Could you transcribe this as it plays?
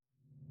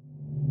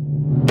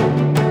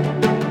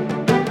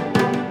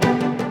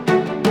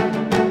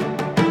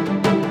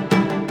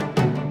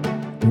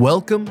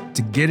Welcome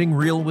to Getting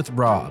Real with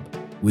Rob,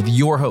 with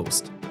your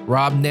host,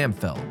 Rob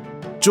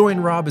Namfeld. Join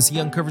Rob as he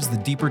uncovers the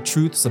deeper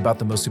truths about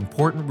the most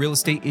important real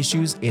estate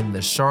issues in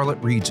the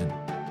Charlotte region.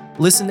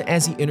 Listen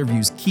as he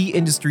interviews key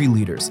industry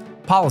leaders,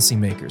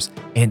 policymakers,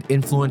 and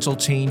influential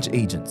change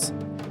agents.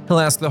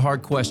 He'll ask the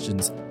hard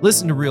questions,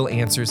 listen to real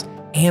answers,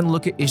 and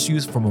look at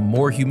issues from a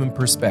more human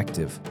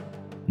perspective.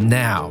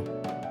 Now,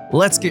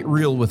 let's get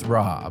real with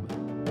Rob.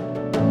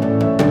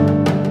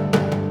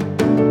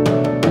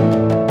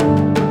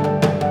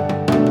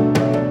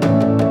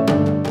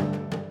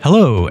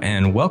 Hello,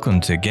 and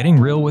welcome to Getting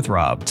Real with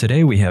Rob.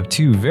 Today we have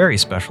two very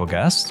special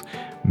guests,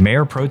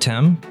 Mayor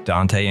Pro-Tem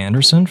Danté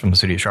Anderson from the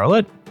City of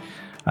Charlotte,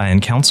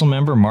 and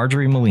Councilmember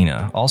Marjorie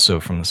Molina,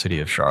 also from the City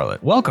of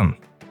Charlotte. Welcome.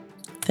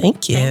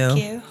 Thank you. Thank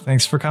you.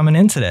 Thanks for coming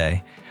in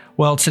today.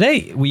 Well,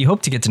 today we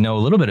hope to get to know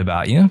a little bit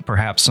about you,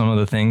 perhaps some of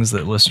the things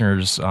that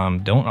listeners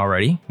don't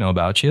already know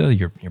about you,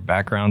 your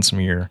background, some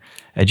of your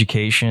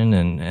education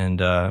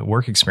and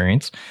work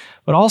experience,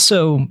 but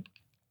also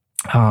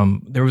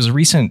there was a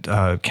recent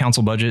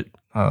council budget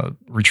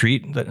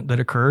retreat that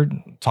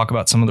occurred. Talk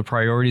about some of the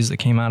priorities that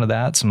came out of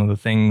that, some of the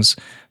things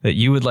that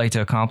you would like to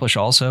accomplish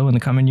also in the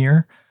coming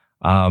year,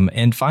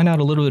 and find out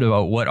a little bit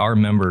about what our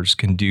members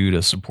can do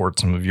to support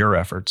some of your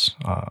efforts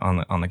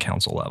on the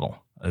council level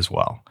as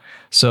well.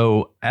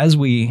 So as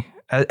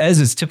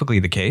is typically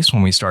the case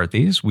when we start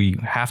these, we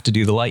have to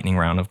do the lightning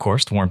round, of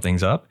course, to warm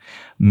things up.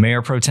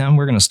 Mayor Pro Tem,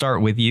 we're going to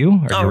start with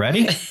you. Are you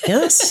ready?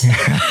 Yes.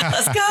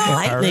 Let's go.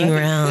 Lightning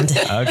round.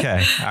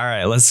 Okay. All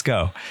right. Let's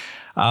go.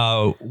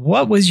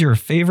 What was your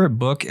favorite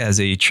book as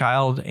a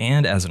child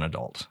and as an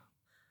adult?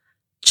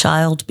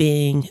 Child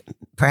being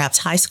perhaps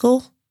high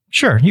school?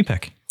 Sure. You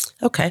pick.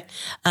 Okay.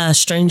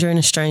 Stranger in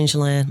a Strange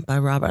Land by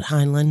Robert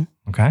Heinlein.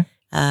 Okay.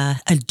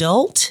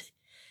 Adult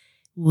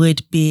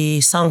would be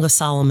Song of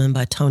Solomon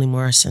by Toni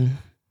Morrison.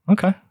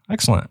 Okay.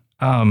 Excellent.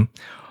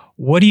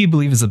 What do you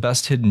believe is the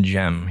best hidden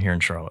gem here in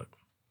Charlotte?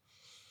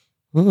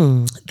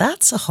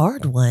 That's a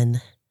hard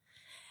one.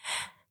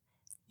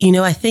 You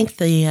know, I think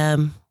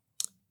the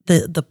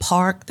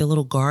park, the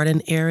little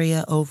garden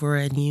area over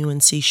in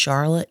UNC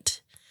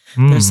Charlotte,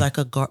 there's like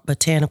a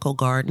botanical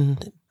garden.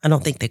 I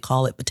don't think they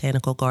call it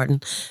botanical garden,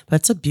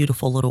 but it's a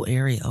beautiful little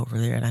area over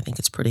there, and I think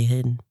it's pretty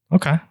hidden.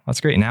 Okay, that's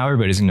great. Now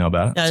everybody's going to know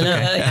about it. I know.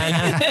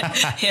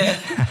 Okay.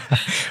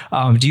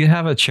 Yeah. Do you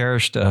have a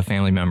cherished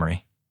family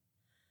memory?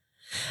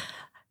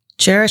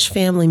 Cherished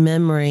family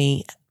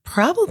memory,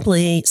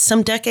 probably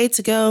some decades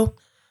ago,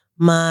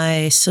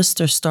 my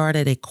sister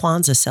started a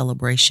Kwanzaa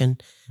celebration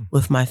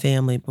with my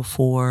family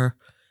before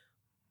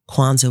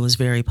Kwanzaa was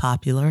very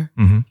popular.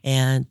 Mm-hmm.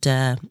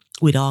 And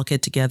we'd all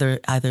get together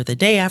either the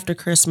day after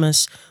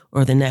Christmas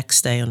or the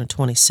next day on the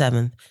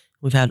 27th.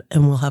 We'll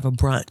have a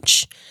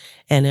brunch.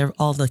 And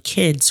all the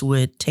kids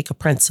would take a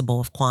principle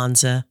of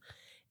Kwanzaa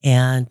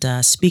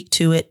and speak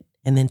to it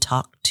and then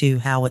talk to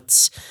how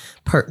it's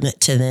pertinent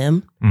to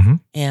them. Mm-hmm.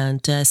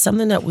 And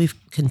something that we've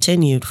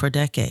continued for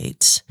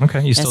decades.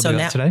 Okay, you still do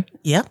that today?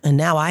 Yep, and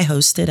now I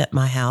host it at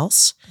my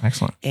house.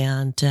 Excellent.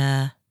 And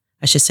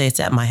I should say it's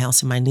at my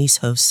house and my niece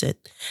hosts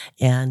it.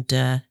 And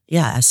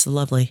it's a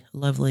lovely,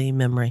 lovely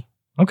memory.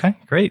 Okay,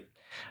 great.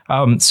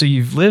 So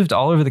you've lived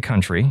all over the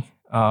country.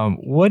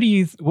 What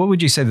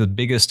would you say the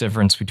biggest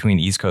difference between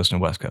East Coast and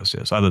West Coast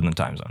is, other than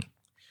time zone?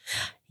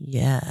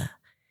 Yeah.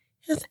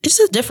 It's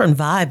a different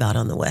vibe out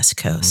on the West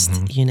Coast,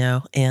 you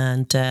know,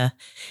 and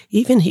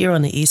even here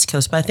on the East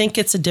Coast. But I think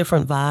it's a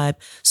different vibe.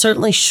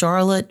 Certainly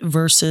Charlotte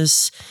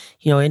versus,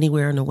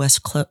 anywhere on the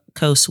West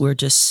Coast, we're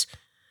just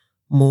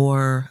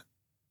more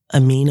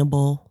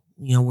amenable.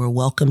 We're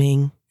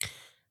welcoming.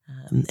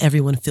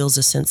 Everyone feels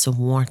a sense of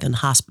warmth and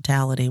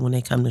hospitality when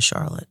they come to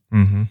Charlotte.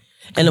 Mm-hmm.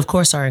 And of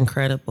course, our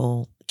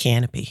incredible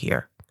canopy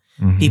here.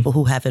 Mm-hmm. People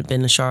who haven't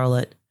been to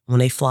Charlotte, when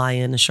they fly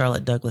in to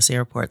Charlotte Douglas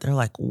Airport, they're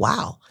like,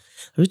 wow,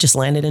 we just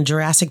landed in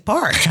Jurassic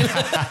Park.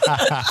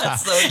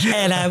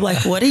 And I'm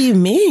like, what do you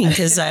mean?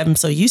 Because I'm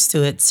so used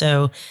to it.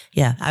 So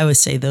yeah, I would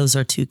say those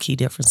are two key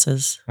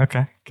differences.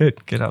 Okay,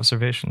 good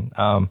observation.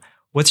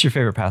 What's your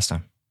favorite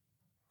pastime?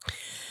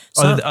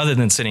 Other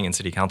than sitting in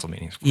city council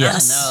meetings.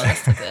 Yes. No,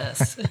 that's the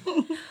best.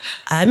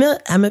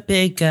 I'm a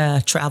big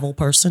travel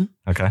person.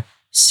 Okay.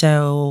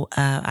 So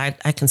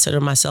I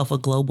consider myself a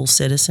global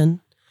citizen,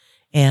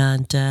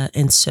 and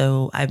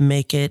so I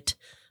make it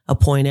a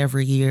point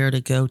every year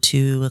to go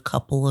to a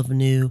couple of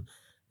new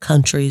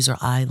countries or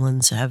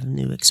islands to have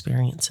new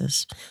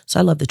experiences. So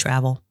I love to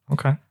travel.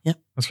 Okay. Yep.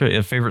 That's great.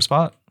 A favorite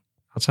spot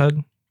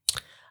outside?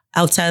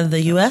 Outside of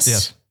the U.S.?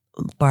 Yes.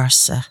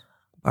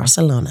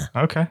 Barcelona.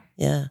 Okay.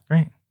 Yeah.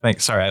 Great.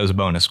 Thanks. Sorry, that was a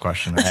bonus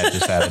question. I had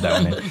just added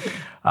that one in.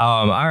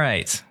 All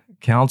right.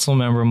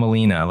 Councilmember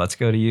Molina, let's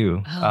go to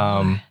you.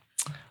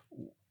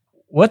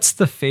 What's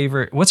your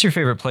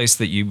favorite place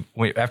that you,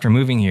 after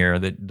moving here,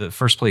 the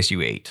first place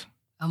you ate?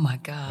 Oh my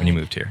God. When you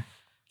moved here?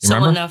 You so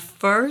remember? When I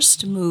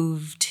first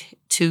moved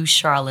to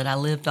Charlotte, I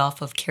lived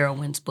off of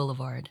Carowinds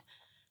Boulevard.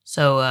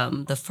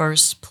 So the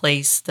first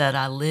place that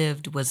I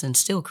lived was in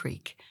Still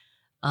Creek.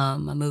 I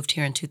moved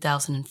here in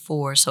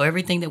 2004. So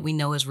everything that we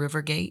know as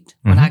Rivergate,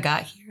 when I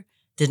got here,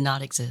 did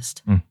not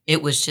exist. Mm.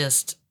 It was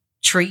just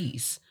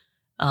trees.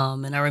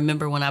 And I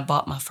remember when I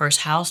bought my first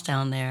house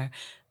down there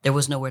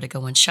was nowhere to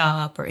go and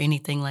shop or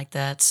anything like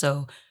that.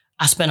 So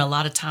I spent a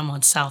lot of time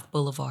on South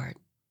Boulevard,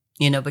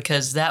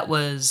 because that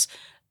was,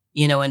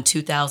 in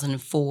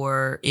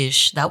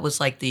 2004-ish, that was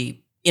like the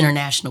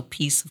international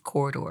piece of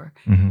corridor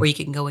where you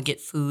can go and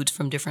get food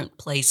from different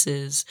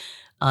places,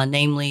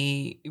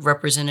 namely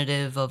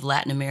representative of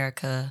Latin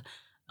America.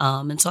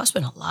 And so I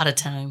spent a lot of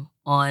time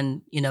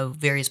on,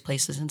 various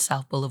places in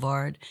South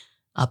Boulevard,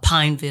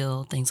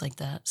 Pineville, things like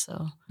that.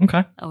 So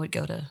Okay. I would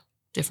go to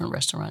different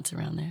restaurants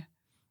around there.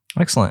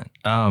 Excellent.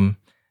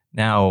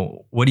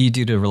 Now, what do you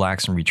do to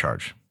relax and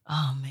recharge?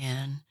 Oh,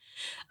 man.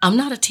 I'm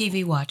not a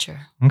TV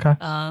watcher. Okay.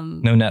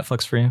 No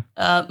Netflix for you?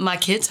 My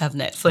kids have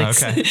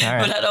Netflix, Okay. All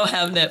right. but I don't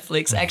have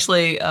Netflix.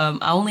 Actually,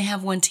 I only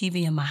have one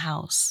TV in my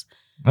house.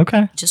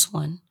 Okay. Just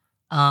one.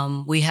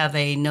 We have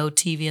a no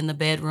TV in the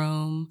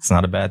bedroom. It's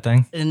not a bad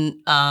thing.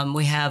 And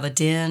we have a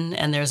den,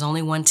 and there's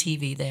only one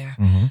TV there.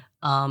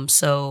 Mm-hmm.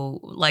 So,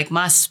 like,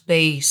 my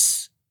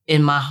space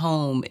in my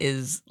home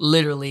is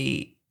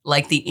literally,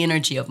 like, the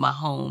energy of my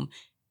home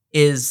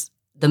is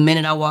the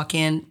minute I walk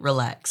in,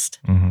 relaxed.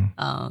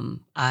 Mm-hmm.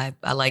 I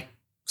like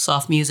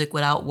soft music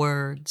without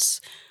words,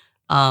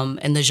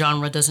 and the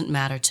genre doesn't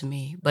matter to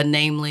me. But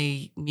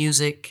namely,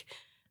 music,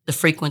 the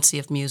frequency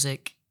of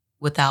music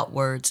without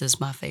words is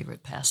my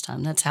favorite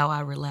pastime. That's how I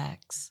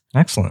relax.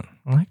 Excellent.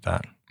 I like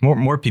that.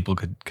 More people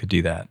could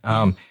do that.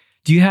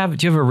 Do you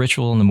have a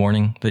ritual in the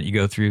morning that you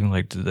go through,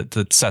 like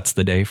that sets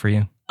the day for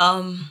you?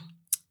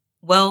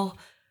 Well,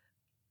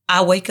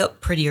 I wake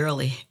up pretty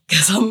early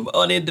because I'm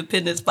on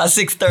Independence by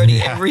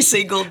 6:30 every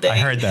single day. I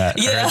heard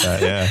that.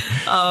 Yeah.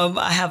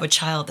 I have a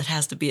child that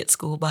has to be at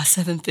school by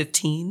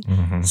 7:15.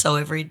 Mm-hmm. So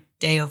every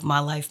day of my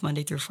life,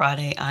 Monday through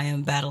Friday, I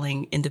am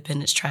battling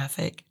Independence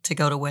traffic to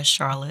go to West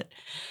Charlotte.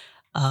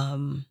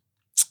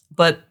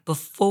 But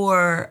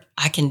before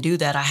I can do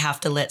that, I have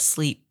to let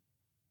sleep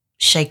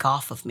shake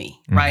off of me,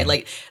 right?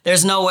 Like,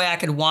 there's no way I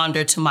could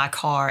wander to my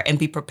car and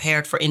be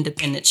prepared for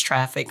Independence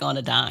traffic on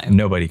a dime.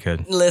 Nobody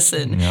could.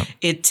 Listen, Yep.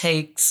 It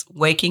takes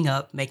waking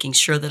up, making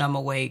sure that I'm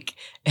awake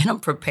and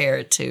I'm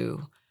prepared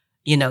to,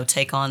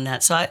 take on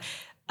that. So I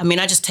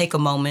just take a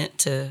moment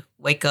to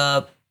wake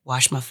up,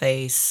 wash my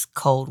face,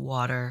 cold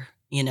water,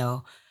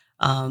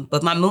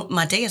 but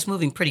my day is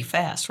moving pretty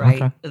fast,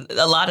 right? Okay.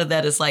 A lot of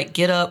that is like,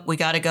 get up, we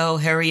got to go,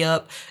 hurry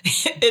up.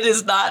 It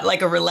is not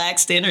like a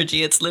relaxed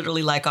energy. It's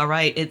literally like, all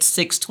right, it's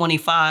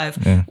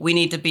 6:25. Yeah. We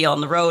need to be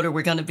on the road or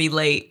we're going to be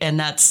late. And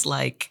that's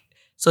like,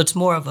 so it's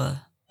more of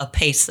a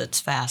pace that's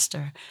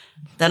faster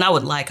than I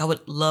would like. I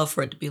would love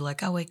for it to be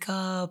like, I wake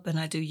up and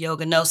I do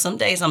yoga. No, some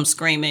days I'm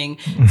screaming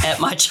at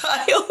my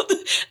child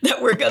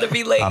that we're going to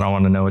be late. I don't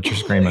want to know what you're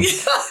screaming.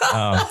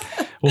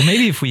 Well,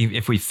 maybe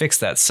if we fix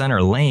that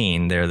center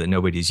lane there that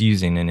nobody's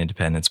using in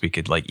Independence, we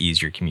could like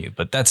ease your commute.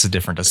 But that's a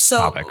different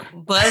topic.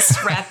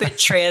 Bus rapid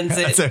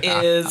transit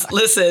is,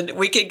 listen,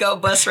 we could go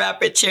bus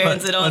rapid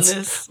transit on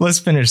this. Let's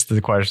finish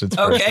the questions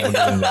first.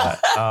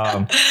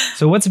 Okay.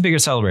 So what's a bigger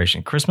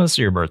celebration, Christmas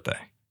or your birthday?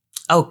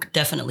 Oh,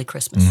 definitely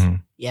Christmas. Mm-hmm.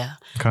 Yeah.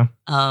 Okay.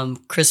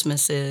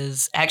 Christmas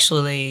is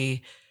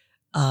actually,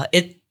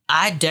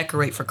 I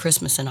decorate for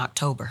Christmas in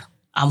October.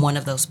 I'm one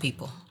of those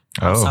people.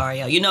 I'm sorry,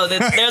 y'all.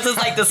 There's just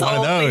like this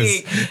whole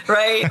thing,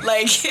 right?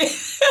 Like,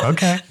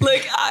 okay.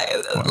 Like,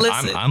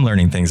 listen. I'm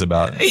learning things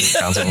about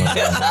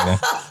Councilperson.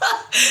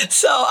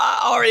 So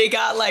I already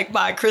got like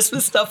my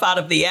Christmas stuff out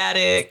of the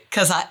attic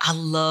because I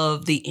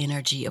love the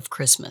energy of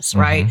Christmas,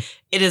 right?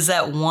 Mm-hmm. It is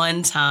that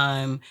one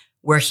time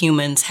where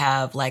humans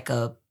have like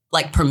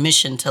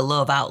permission to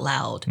love out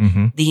loud.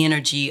 Mm-hmm. The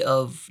energy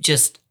of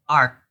just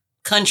our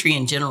country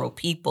in general,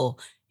 people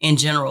in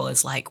general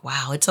is like,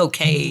 wow, it's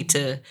okay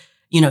to,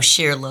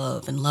 share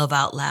love and love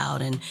out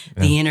loud. And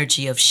the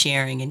energy of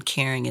sharing and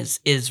caring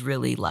is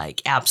really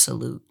like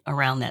absolute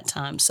around that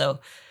time. So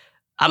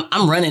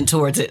I'm running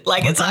towards it.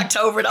 Like it's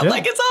October and I'm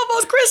like, it's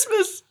almost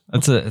Christmas.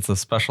 It's a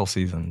special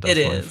season.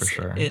 Definitely, it is. For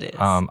sure. It is.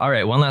 All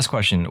right. One last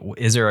question.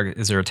 Is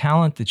there a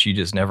talent that you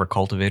just never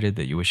cultivated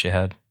that you wish you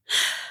had?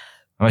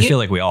 I feel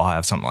like we all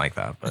have something like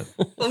that, but.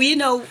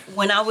 Well,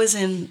 when I was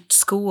in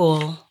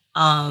school,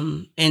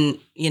 in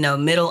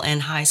middle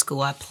and high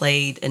school, I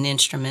played an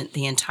instrument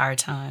the entire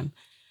time.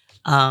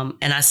 And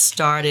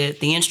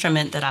the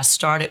instrument that I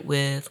started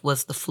with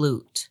was the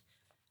flute.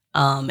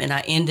 And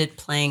I ended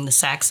playing the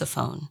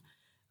saxophone.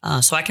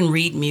 So I can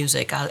read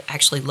music. I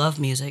actually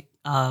love music.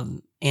 But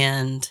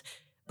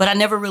I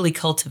never really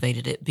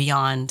cultivated it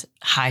beyond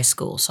high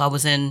school. So I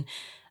was in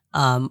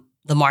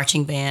the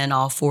marching band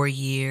all 4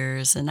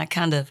 years, and I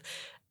kind of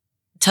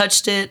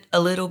touched it a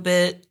little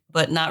bit,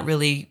 but not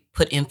really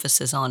put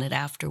emphasis on it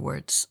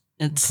afterwards.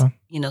 It's,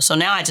 so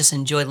now I just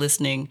enjoy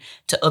listening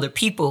to other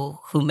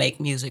people who make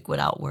music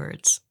without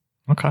words.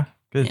 Okay,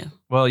 good. Yeah.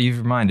 Well, you've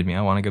reminded me.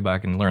 I want to go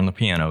back and learn the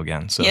piano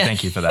again. So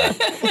thank you for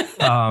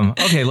that.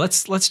 Okay,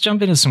 let's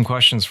jump into some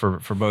questions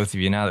for both of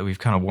you now that we've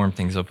kind of warmed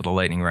things up with the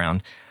lightning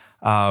round.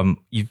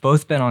 You've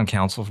both been on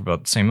council for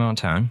about the same amount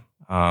of time.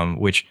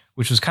 which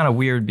was kind of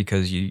weird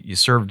because you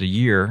served a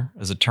year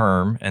as a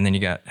term and then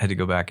you had to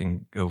go back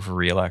and go for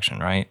re-election,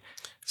 right?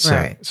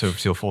 So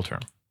to a full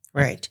term.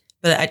 Right.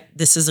 But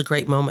this is a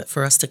great moment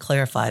for us to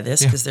clarify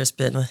this because there's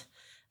been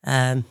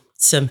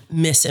some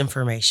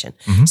misinformation.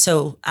 Mm-hmm.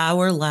 So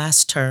our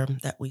last term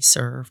that we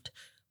served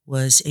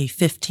was a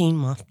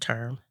 15-month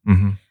term.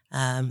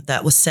 Mm-hmm.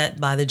 That was set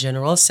by the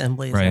General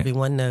Assembly, as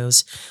everyone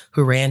knows,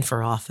 who ran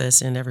for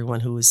office, and everyone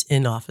who was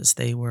in office,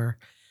 they were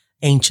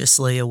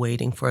anxiously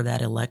awaiting for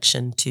that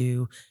election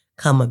to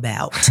come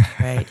about,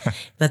 right?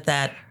 But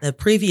the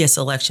previous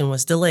election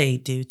was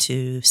delayed due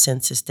to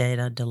census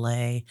data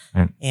delay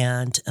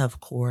and, of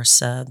course,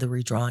 the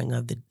redrawing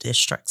of the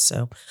districts.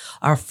 So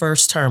our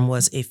first term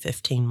was a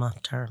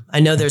 15-month term. I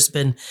know there's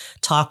been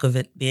talk of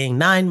it being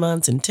 9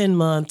 months and 10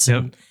 months.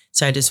 And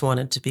so I just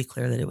wanted to be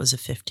clear that it was a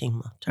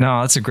 15-month term.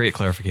 No, that's a great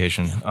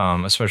clarification,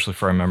 especially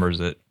for our members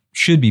that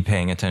should be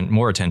paying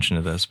more attention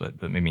to this,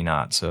 but maybe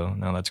not. So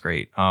no, that's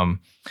great.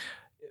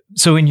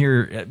 So in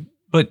your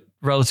but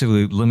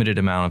relatively limited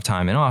amount of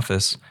time in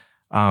office,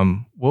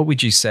 what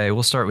would you say?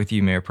 We'll start with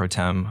you, Mayor Pro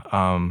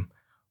Tem.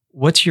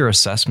 What's your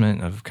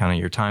assessment of kind of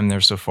your time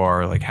there so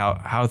far? Like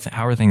how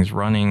are things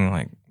running?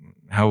 Like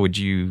how would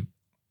you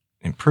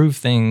improve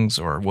things,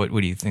 or what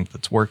do you think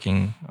that's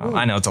working?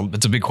 I know it's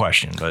a big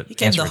question, but you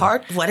gave the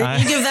heart. Why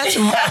didn't you give that to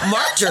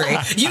Marjorie?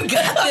 You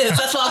got this.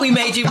 That's why we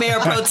made you Mayor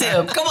Pro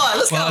Tem. Come on,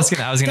 let's go. I was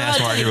gonna ask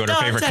Marjorie what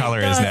her favorite color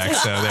is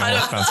next, so then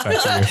we'll bounce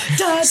back to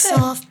you.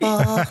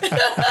 Softball.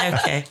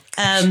 Okay.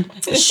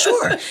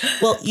 Sure.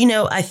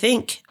 Well, I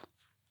think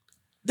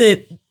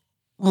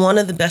one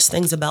of the best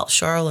things about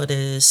Charlotte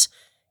is,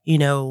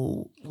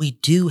 we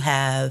do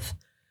have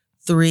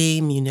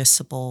 3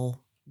 municipal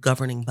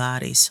governing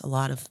bodies. A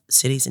lot of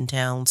cities and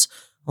towns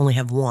only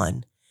have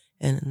one,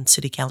 and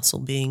city council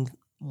being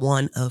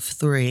one of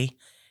 3.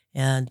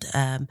 And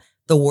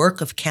the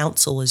work of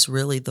council is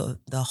really the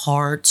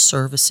hard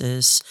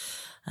services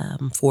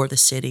for the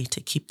city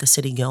to keep the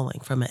city going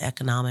from an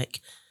economic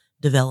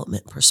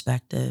development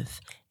perspective,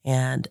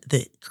 and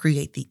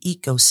create the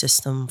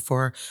ecosystem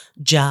for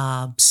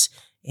jobs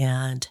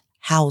and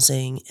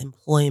housing,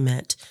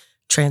 employment,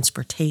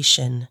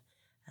 transportation.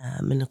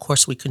 And of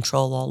course, we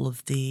control all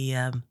of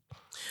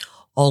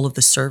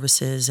the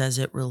services as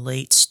it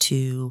relates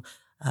to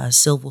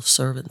civil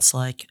servants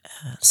like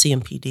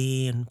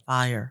CMPD and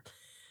fire,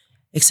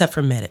 except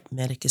for Medic.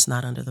 Medic is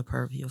not under the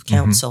purview of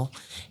council.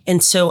 Mm-hmm.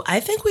 And so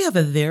I think we have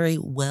a very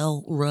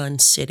well-run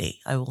city.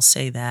 I will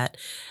say that.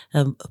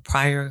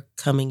 Prior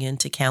coming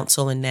into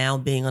council and now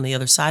being on the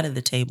other side of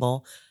the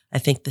table, I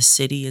think the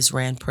city is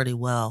ran pretty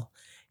well.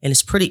 And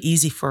it's pretty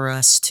easy for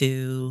us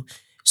to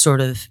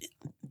sort of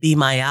be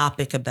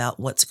myopic about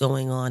what's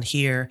going on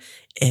here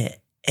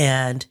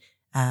and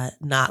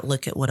not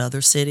look at what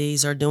other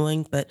cities are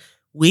doing. But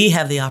we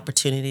have the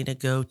opportunity to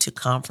go to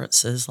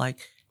conferences like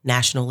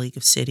National League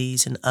of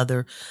Cities and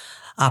other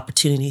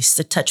opportunities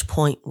to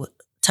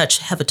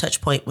have a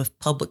touch point with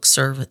public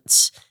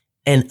servants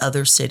in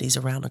other cities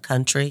around the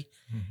country.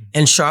 Mm-hmm.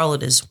 And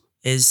Charlotte is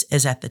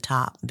at the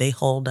top. They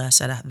hold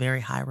us at a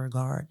very high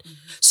regard. Mm-hmm.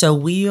 So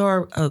we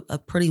are a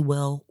pretty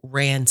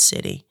well-ran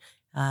city.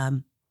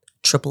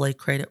 AAA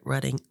credit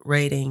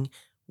rating.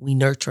 We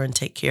nurture and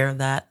take care of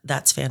that.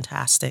 That's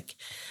fantastic.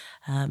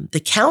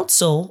 The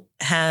council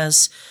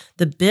has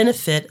the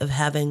benefit of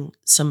having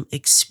some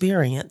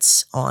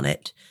experience on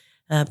it.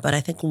 But I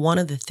think one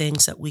of the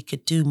things that we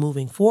could do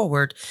moving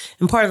forward,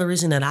 and part of the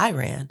reason that I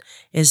ran,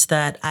 is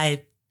that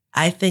I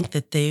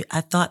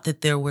thought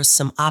that there was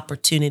some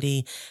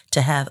opportunity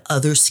to have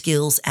other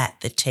skills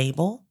at the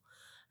table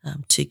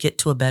to get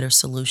to a better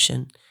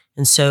solution.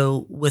 And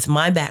so with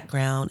my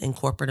background in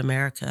corporate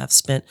America, I've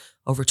spent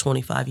over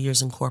 25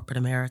 years in corporate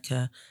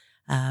America,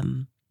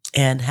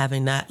 and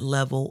having that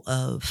level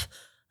of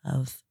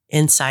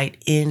insight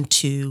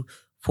into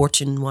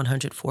Fortune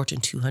 100,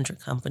 Fortune 200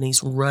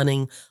 companies,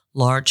 running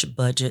large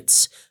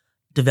budgets,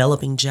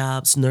 developing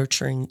jobs,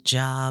 nurturing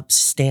jobs,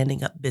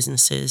 standing up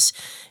businesses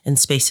in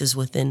spaces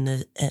within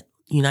the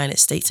United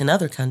States and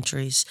other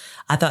countries,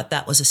 I thought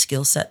that was a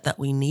skill set that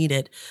we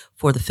needed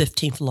for the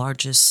 15th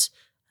largest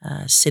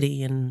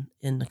city in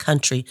the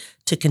country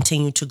to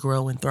continue to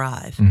grow and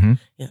thrive.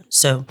 Mm-hmm.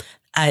 So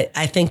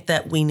I think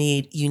that we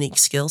need unique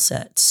skill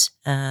sets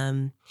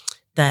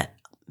that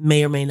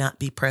may or may not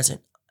be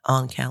present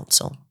on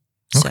council.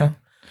 Okay.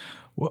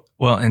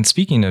 Well, and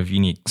speaking of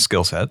unique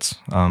skill sets,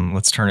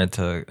 let's turn it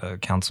to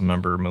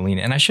Councilmember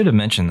Molina. And I should have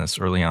mentioned this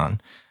early on.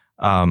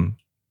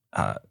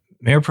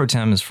 Mayor Pro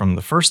Tem is from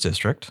the 1st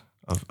District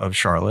of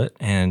Charlotte,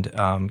 and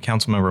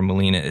Councilmember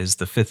Molina is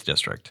the 5th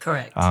District.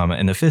 Correct.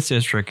 And the 5th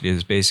District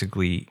is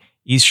basically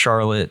East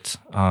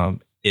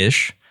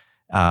Charlotte-ish,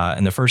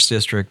 and the 1st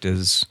District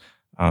is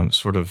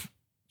sort of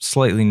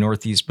slightly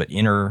northeast, but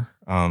inner,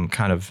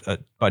 kind of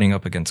butting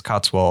up against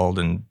Cotswold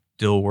and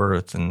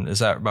Dilworth. And is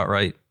that about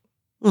right?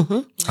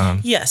 Mm-hmm.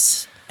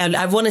 Yes. And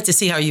I wanted to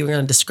see how you were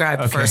going to describe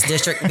the first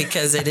district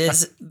because it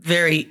is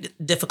very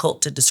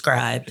difficult to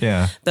describe.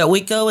 Yeah. But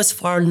we go as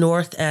far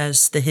north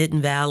as the Hidden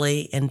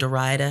Valley and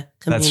Derrida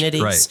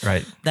communities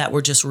that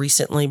were just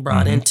recently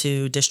brought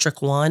into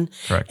District 1.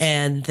 Correct.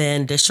 And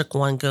then District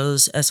 1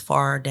 goes as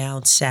far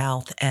down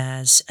south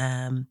as,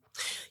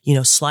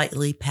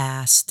 slightly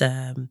past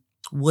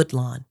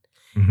Woodlawn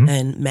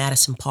and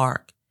Madison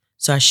Park.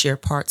 So I share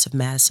parts of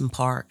Madison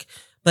Park.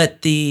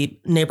 But the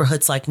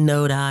neighborhoods like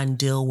Noda and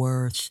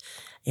Dilworth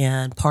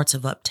and parts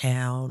of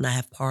Uptown, I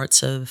have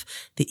parts of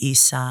the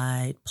East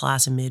Side,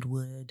 Plaza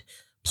Midwood,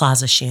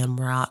 Plaza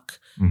Shamrock,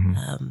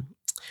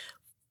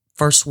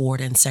 First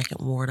Ward and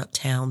Second Ward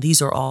Uptown.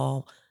 These are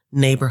all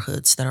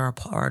neighborhoods that are a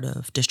part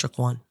of District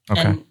 1.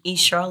 Okay. And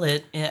East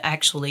Charlotte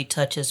actually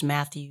touches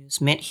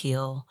Matthews, Mint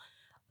Hill,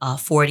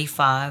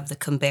 45, the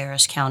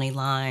Cabarrus County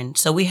line.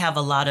 So we have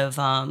a lot of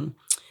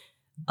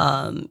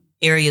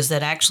areas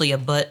that actually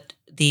abut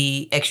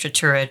the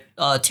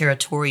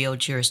extraterritorial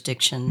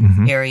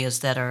jurisdiction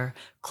areas that are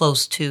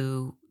close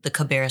to the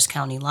Cabarrus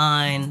County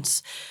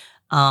lines.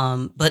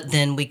 But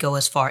then we go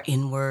as far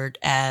inward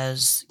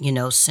as,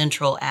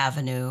 Central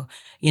Avenue.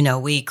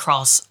 We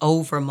cross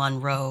over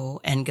Monroe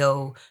and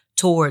go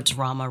towards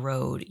Rama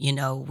Road.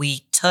 We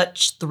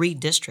touch 3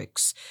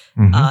 districts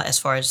as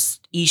far as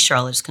East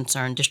Charlotte is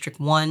concerned, District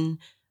 1,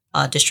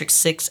 District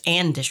 6,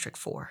 and District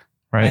 4.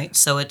 Right.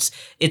 So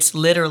it's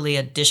literally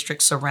a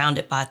district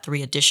surrounded by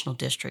 3 additional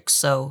districts.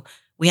 So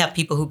we have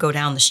people who go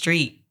down the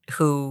street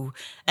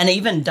and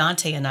even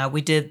Dante and I, we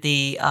did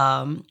the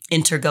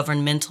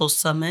Intergovernmental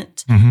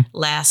Summit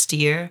last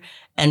year.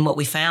 And what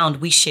we found,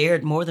 we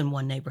shared more than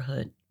one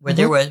neighborhood where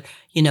there were,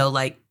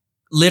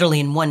 literally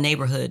in one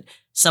neighborhood,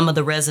 some of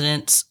the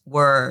residents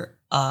were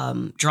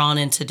drawn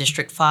into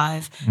District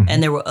 5,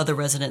 and there were other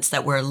residents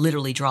that were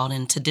literally drawn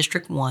into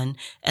District 1,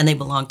 and they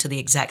belonged to the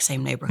exact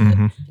same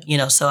neighborhood.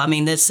 So I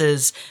mean, this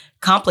is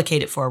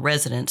complicated for a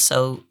resident.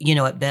 So,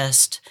 at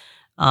best,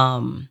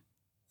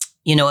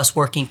 us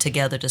working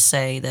together to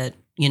say that,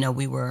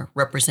 we were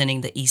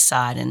representing the East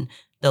Side, and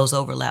those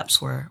overlaps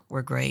were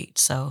great.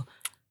 So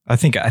I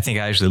think I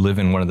actually live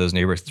in one of those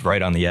neighborhoods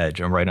right on the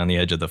edge. I'm right on the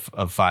edge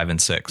of 5 and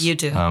 6. You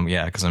do?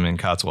 Yeah, because I'm in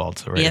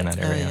Cotswolds, right in that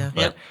area.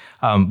 Yeah.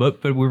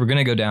 But we were going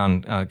to go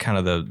down kind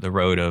of the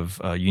road of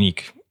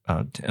unique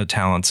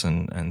talents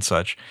and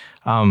such.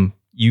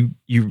 You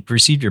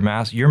received your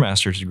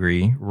master's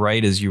degree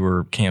right as you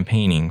were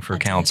campaigning for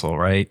council,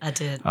 right? I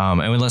did.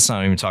 And let's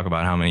not even talk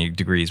about how many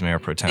degrees Mayor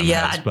Pro-Tem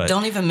has. But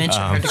don't even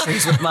mention her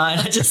degrees with mine.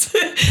 I just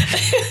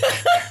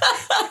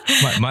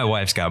my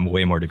wife's got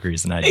way more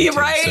degrees than I do.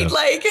 Right?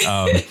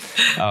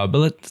 So, but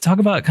let's talk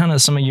about kind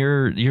of some of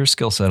your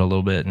skill set a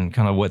little bit and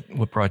kind of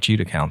what brought you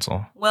to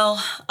council.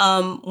 Well,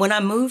 when I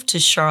moved to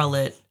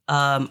Charlotte,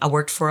 I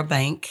worked for a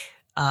bank.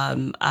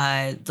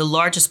 The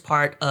largest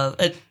part of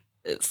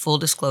full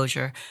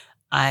disclosure,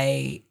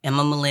 I am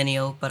a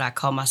millennial, but I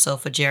call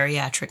myself a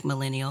geriatric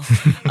millennial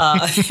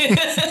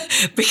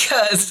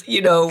because,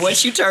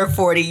 once you turn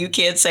 40, you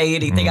can't say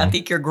anything. I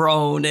think you're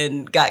grown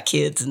and got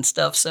kids and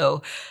stuff.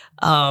 So,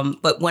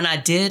 but when I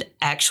did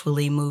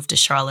actually move to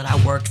Charlotte,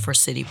 I worked for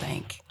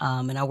Citibank,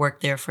 and I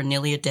worked there for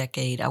nearly a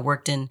decade. I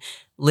worked in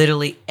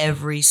literally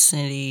every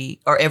city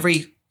or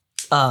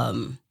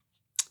everything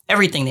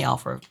they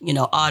offer,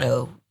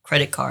 auto,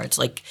 credit cards,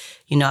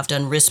 I've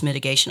done risk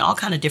mitigation, all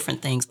kind of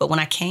different things. But when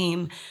I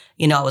came,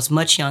 I was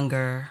much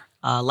younger.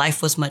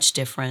 Life was much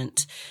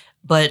different.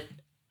 But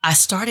I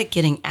started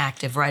getting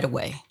active right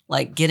away,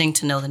 getting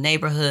to know the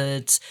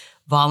neighborhoods,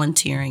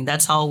 volunteering.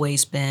 That's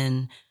always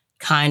been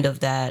kind of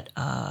that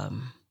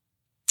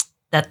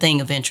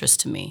thing of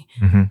interest to me.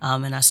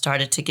 And I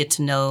started to get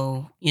to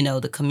know,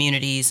 the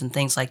communities and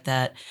things like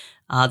that.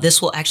 This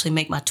will actually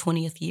make my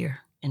 20th year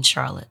in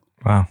Charlotte.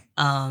 Wow.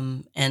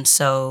 And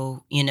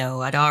so,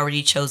 I'd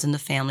already chosen the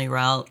family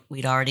route.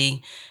 We'd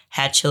already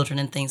had children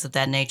and things of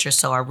that nature.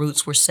 So our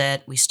roots were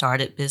set. We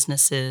started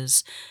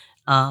businesses.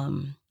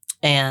 I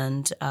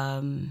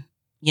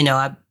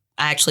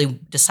actually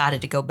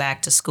decided to go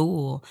back to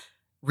school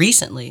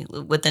recently,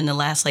 within the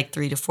last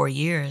 3 to 4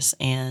 years.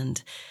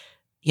 And,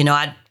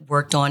 I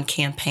worked on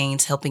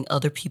campaigns, helping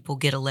other people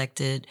get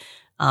elected.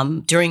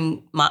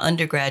 During my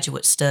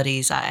undergraduate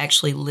studies, I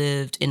actually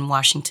lived in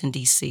Washington,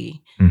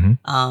 D.C.,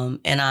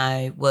 and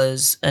I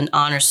was an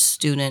honors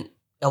student.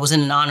 I was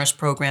in an honors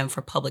program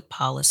for public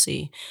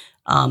policy.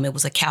 It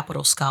was a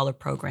Capital Scholar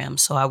program.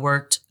 So I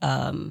worked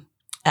at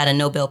a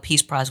Nobel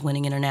Peace Prize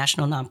winning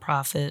international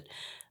nonprofit,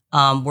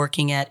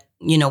 working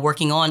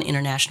on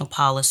international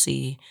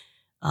policy.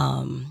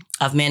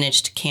 I've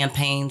managed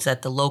campaigns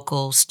at the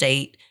local,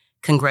 state,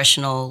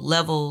 congressional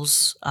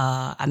levels.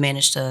 I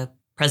managed a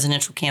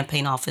presidential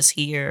campaign office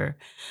here,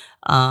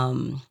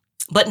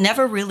 but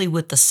never really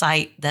with the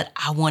sight that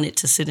I wanted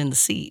to sit in the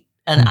seat.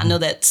 And I know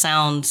that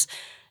sounds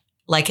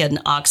like an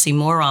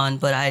oxymoron,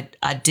 but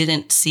I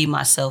didn't see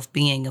myself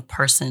being a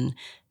person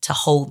to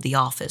hold the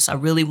office. I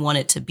really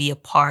wanted to be a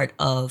part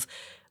of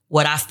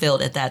what I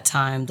felt at that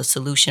time, the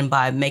solution,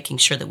 by making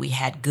sure that we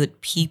had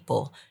good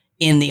people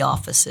in the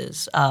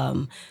offices.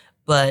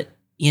 But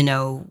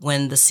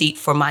when the seat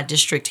for my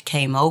district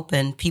came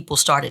open, people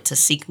started to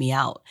seek me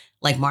out.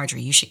 Like,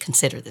 Marjorie, you should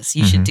consider this.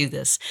 You should do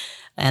this.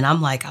 And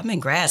I'm like, I'm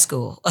in grad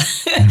school.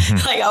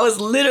 Like, I was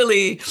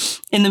literally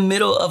in the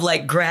middle of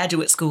like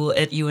graduate school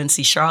at UNC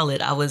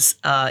Charlotte. I was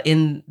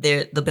in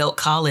the Belk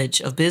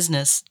College of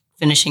Business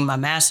finishing my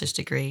master's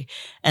degree.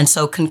 And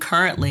so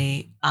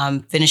concurrently,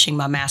 I'm finishing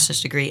my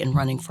master's degree and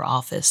running for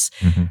office.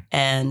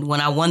 And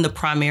when I won the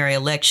primary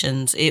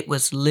elections, it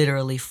was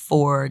literally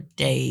 4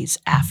 days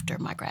after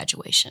my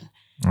graduation.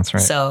 That's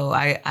right. So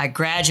I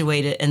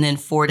graduated, and then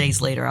 4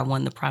 days later, I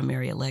won the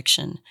primary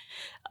election.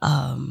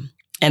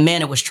 And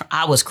man,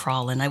 I was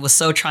crawling. I was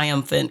so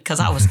triumphant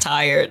because I was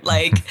tired.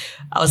 Like,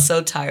 I was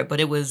so tired, but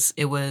it was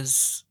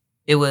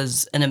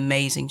an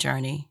amazing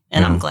journey,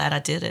 and I'm glad I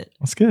did it.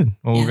 That's good.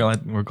 Well,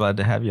 we're glad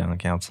to have you on the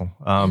council.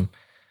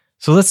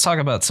 So let's talk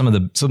about some of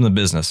the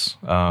business.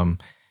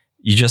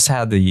 You just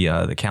had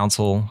the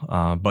council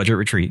budget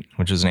retreat,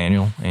 which is an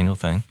annual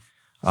thing.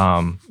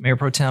 Mayor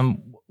Pro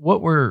Tem,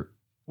 what were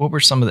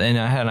some of the? And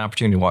I had an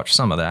opportunity to watch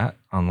some of that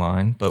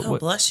online. But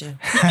bless you.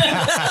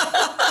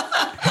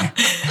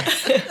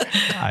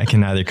 I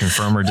can neither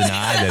confirm or deny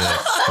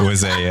that it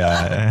was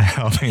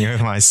helping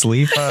with my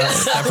sleep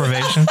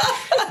deprivation.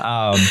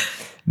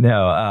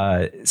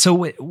 So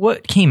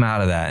what came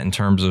out of that in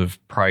terms of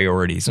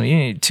priorities? I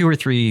mean, 2 or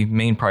 3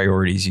 main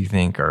priorities you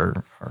think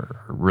are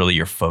really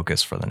your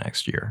focus for the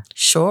next year?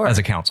 Sure. As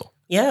a council.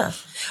 Yeah.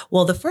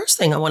 Well, the first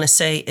thing I want to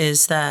say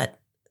is that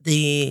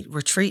the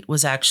retreat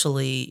was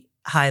actually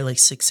highly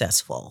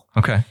successful.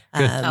 Okay,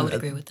 good. I would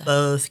agree with that.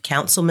 Both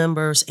council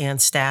members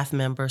and staff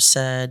members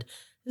said,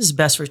 this is the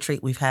best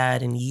retreat we've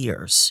had in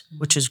years,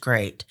 which is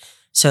great.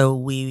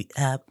 So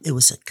it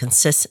was a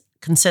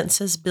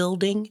consensus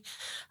building.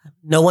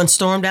 No one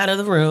stormed out of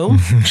the room.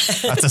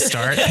 That's a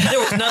start. There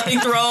was nothing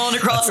thrown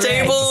across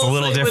tables. It's a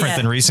little different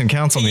than recent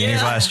council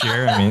meetings last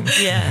year. I mean,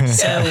 yeah.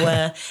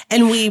 So,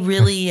 and we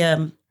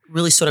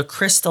really sort of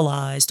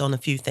crystallized on a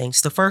few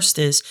things. The first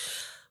is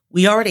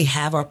we already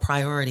have our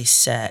priorities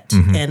set.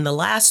 And the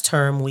last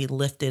term, we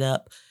lifted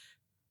up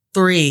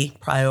 3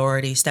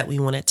 priorities that we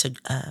wanted to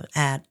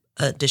add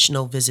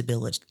additional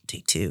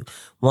visibility to.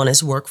 One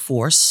is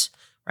workforce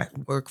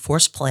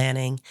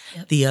planning.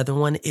 Yep. The other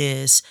one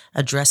is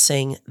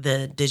addressing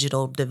the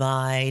digital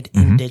divide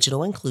and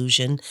digital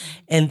inclusion.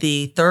 And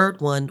the third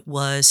one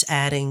was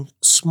adding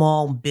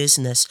small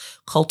business,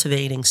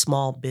 cultivating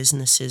small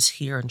businesses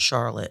here in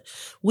Charlotte.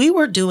 We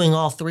were doing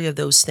all 3 of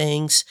those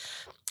things,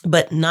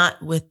 but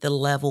not with the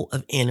level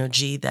of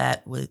energy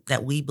that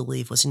we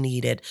believe was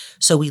needed.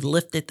 So we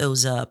lifted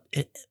those up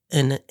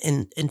and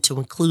to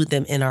include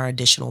them in our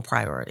additional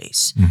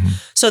priorities.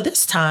 So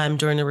this time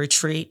during the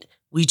retreat,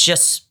 we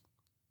just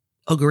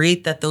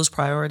agreed that those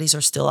priorities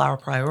are still our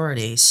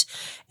priorities.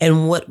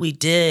 And what we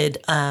did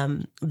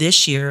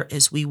this year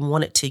is we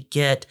wanted to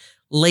get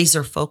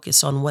laser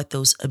focus on what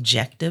those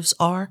objectives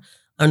are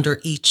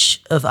under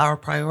each of our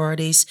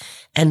priorities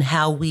and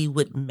how we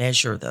would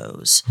measure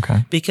those.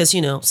 Okay. Because,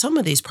 some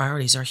of these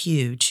priorities are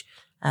huge.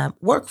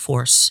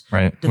 Workforce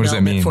development, what does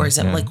that mean? For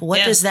example. Yeah. Like,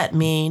 what does that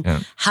mean?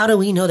 Yeah. How do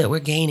we know that we're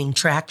gaining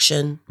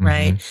traction,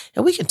 right?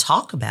 And we can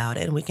talk about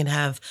it and we can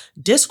have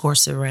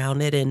discourse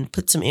around it and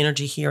put some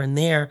energy here and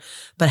there,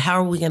 but how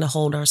are we going to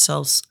hold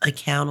ourselves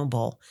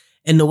accountable?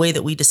 And the way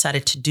that we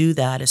decided to do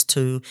that is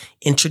to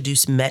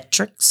introduce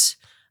metrics.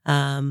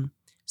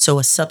 So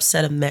a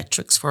subset of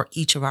metrics for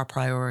each of our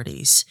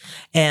priorities.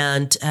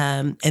 And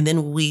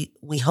then we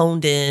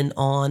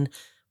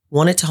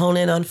wanted to hone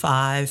in on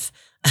 5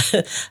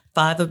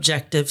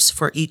 objectives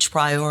for each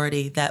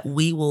priority that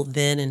we will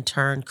then in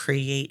turn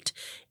create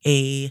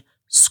a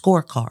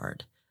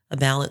scorecard, a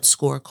balanced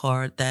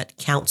scorecard that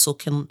council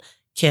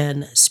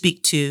can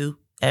speak to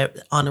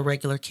on a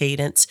regular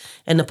cadence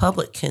and the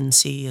public can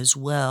see as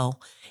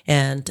well.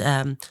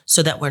 And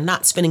so that we're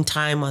not spending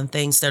time on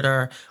things that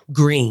are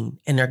green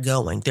and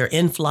they're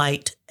in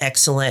flight,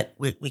 excellent.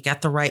 We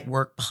got the right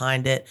work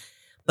behind it.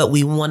 But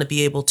we want to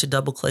be able to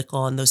double click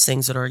on those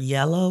things that are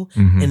yellow,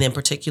 and in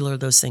particular,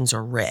 those things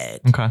are red.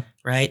 Okay.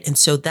 Right. And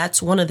so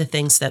that's one of the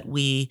things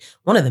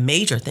one of the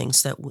major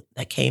things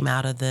that came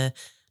out of the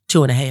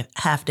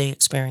 2.5 day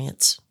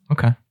experience.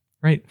 Okay.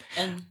 Great.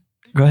 And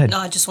go ahead. No,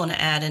 I just want to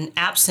add an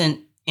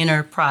absent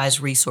enterprise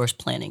resource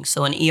planning.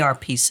 So an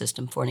ERP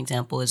system, for an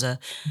example, is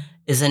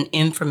an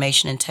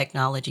information and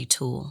technology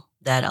tool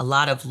that a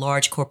lot of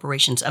large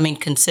corporations,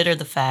 consider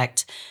the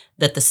fact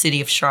that the city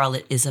of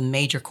Charlotte is a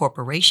major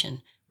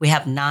corporation. We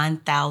have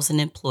 9,000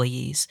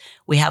 employees.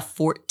 We have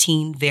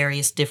 14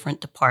 various different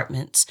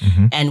departments,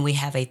 and we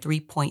have a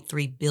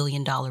 $3.3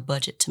 billion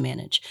budget to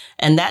manage.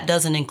 And that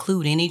doesn't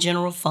include any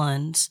general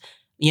funds,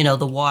 the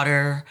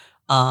water,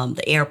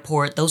 the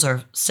airport. Those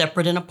are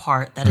separate and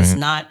apart. That is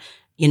not,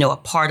 a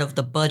part of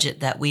the budget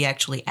that we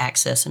actually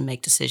access and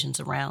make decisions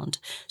around.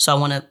 So I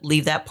want to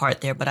leave that part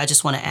there. But I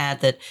just want to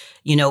add that,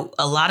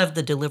 a lot of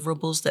the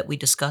deliverables that we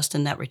discussed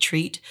in that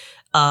retreat,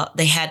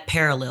 they had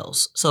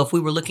parallels. So if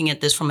we were looking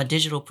at this from a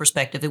digital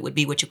perspective, it would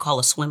be what you call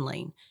a swim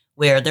lane,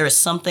 where there is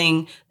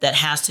something that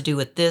has to do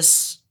with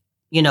this,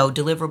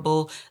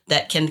 deliverable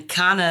that can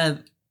kind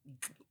of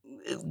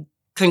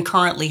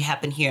concurrently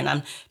happen here. And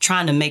I'm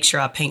trying to make sure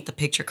I paint the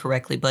picture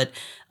correctly, but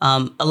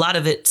a lot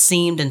of it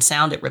seemed and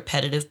sounded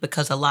repetitive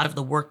because a lot of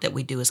the work that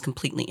we do is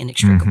completely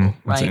inextricable,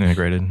 right? It's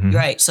integrated.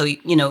 Right. So,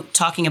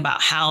 talking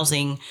about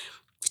housing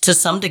to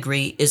some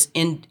degree is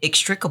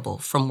inextricable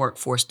from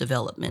workforce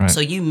development. Right. So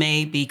you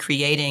may be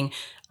creating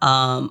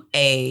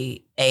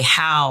a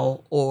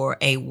how or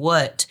a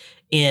what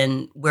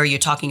in where you're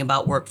talking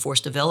about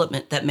workforce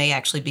development that may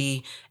actually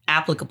be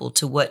applicable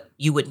to what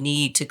you would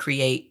need to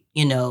create,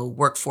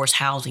 workforce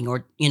housing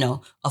or,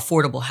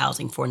 affordable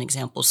housing, for an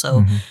example.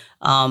 So,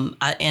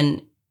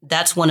 and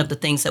that's one of the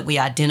things that we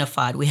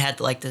identified. We had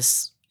like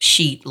this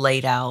sheet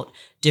laid out,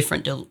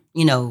 different,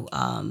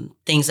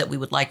 things that we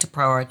would like to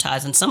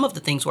prioritize. And some of the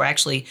things were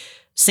actually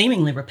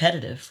seemingly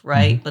repetitive,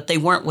 right? But they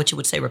weren't what you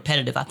would say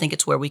repetitive. I think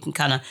it's where we can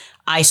kind of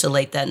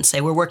isolate that and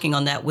say, we're working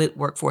on that with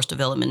workforce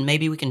development.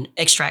 Maybe we can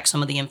extract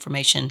some of the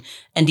information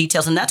and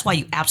details. And that's why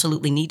you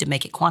absolutely need to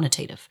make it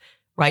quantitative,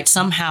 right?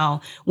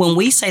 Somehow, when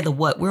we say the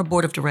what, we're a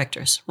board of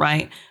directors,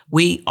 right?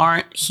 We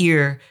aren't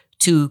here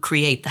to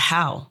create the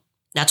how.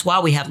 That's why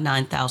we have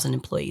 9,000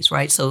 employees,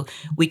 right? So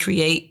we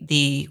create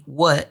the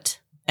what,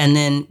 and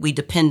then we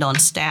depend on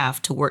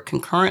staff to work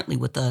concurrently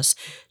with us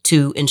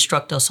to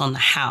instruct us on the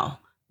how.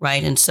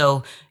 Right. And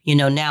so,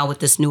 now with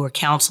this newer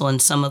council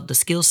and some of the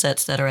skill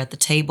sets that are at the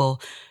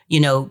table,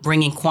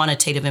 bringing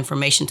quantitative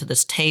information to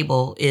this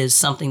table is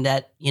something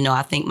that,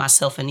 I think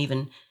myself and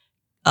even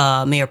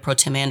Mayor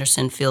Pro-Tem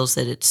Anderson feels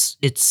that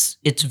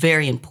it's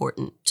very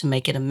important to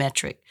make it a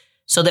metric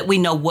so that we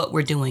know what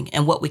we're doing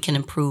and what we can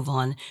improve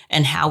on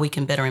and how we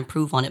can better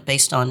improve on it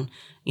based on,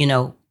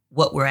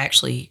 what we're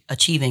actually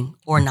achieving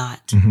or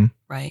not.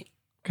 Right.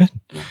 Good.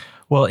 Yeah.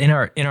 Well, in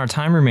our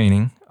time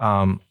remaining,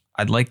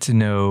 I'd like to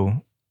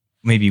know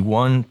maybe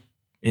one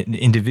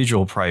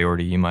individual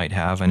priority you might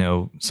have. I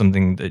know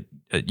something that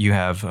you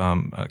have,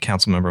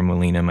 Councilmember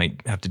Molina,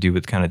 might have to do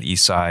with kind of the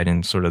east side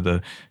and sort of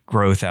the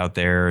growth out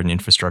there and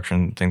infrastructure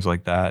and things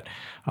like that,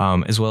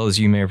 as well as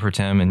you, Mayor Pro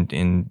Tem,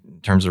 in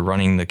terms of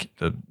running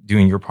the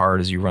doing your part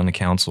as you run the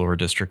council or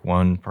District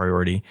 1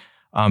 priority,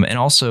 and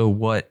also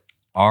what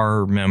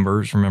our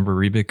members, remember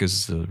Rebic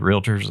is the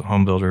realtors, the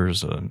home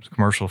builders,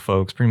 commercial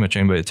folks, pretty much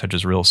anybody that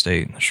touches real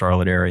estate in the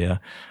Charlotte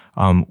area,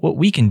 what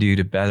we can do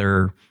to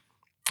better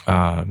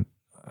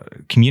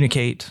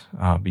communicate,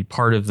 be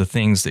part of the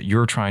things that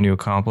you're trying to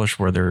accomplish,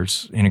 where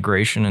there's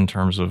integration in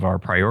terms of our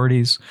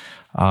priorities.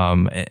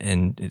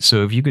 And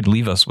so if you could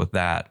leave us with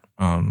that,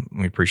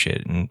 we appreciate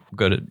it. And we'll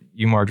go to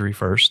you, Marjorie,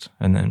 first,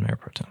 and then Mayor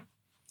Pro Tem.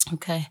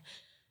 Okay.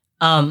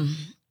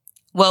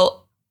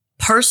 Well,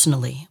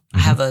 personally,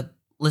 I'm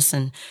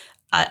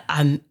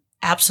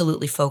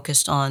absolutely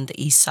focused on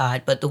the east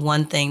side, but the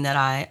one thing that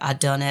I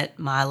done at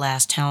my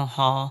last town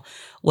hall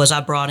was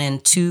I brought in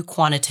 2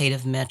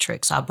 quantitative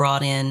metrics. I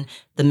brought in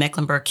the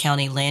Mecklenburg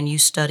County Land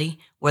Use Study,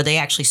 where they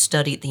actually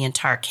studied the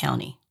entire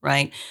county,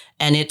 right?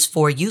 And it's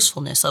for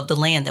usefulness of the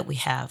land that we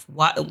have.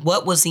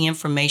 What was the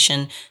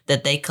information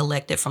that they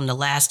collected from the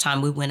last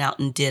time we went out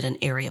and did an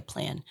area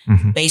plan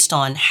based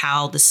on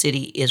how the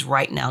city is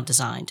right now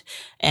designed?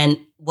 And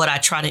what I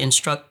try to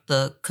instruct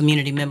the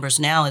community members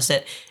now is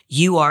that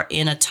you are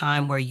in a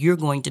time where you're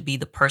going to be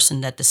the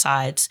person that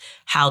decides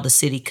how the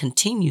city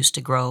continues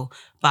to grow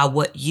by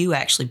what you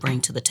actually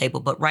bring to the table.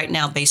 But right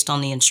now, based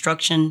on the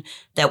instruction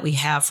that we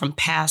have from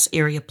past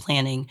area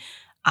planning,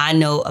 I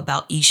know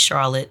about East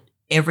Charlotte,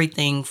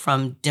 everything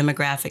from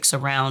demographics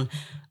around,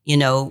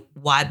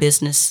 why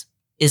business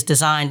is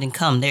designed and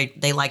come.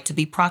 They like to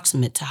be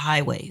proximate to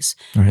highways,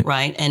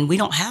 right? And we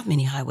don't have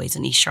many highways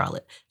in East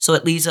Charlotte. So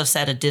it leaves us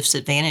at a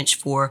disadvantage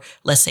for,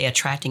 let's say,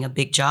 attracting a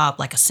big job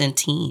like a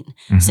Centene.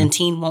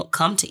 Centene won't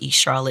come to East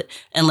Charlotte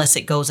unless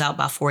it goes out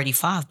by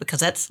 485, because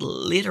that's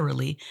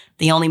literally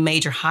the only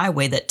major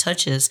highway that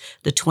touches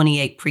the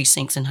 28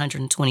 precincts and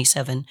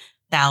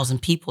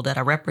 127,000 people that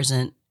I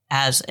represent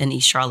as an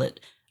East Charlotte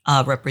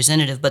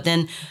representative. But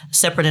then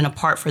separate and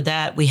apart for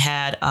that, we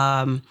had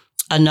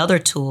another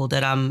tool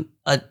that I'm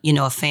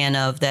a fan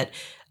of that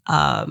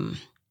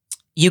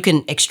you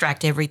can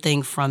extract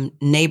everything from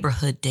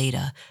neighborhood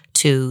data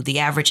to the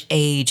average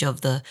age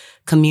of the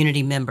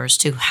community members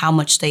to how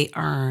much they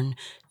earn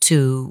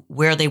to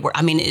where they were.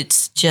 I mean,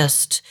 it's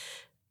just,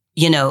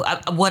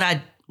 what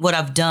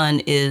I've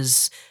done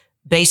is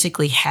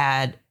basically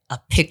had a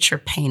picture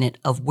painted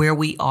of where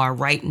we are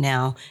right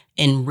now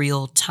in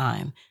real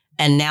time.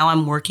 And now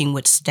I'm working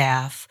with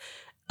staff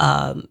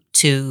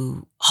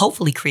to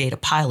hopefully create a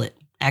pilot.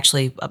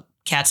 Actually,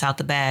 cat's out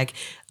the bag.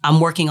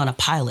 I'm working on a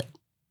pilot.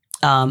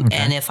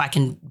 And if I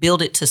can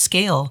build it to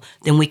scale,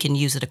 then we can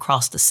use it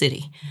across the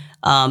city.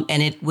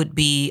 And it would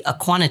be a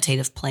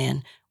quantitative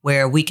plan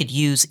where we could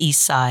use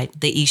East Side,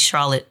 the East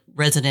Charlotte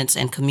residents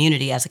and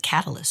community as a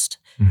catalyst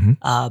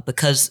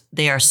because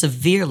they are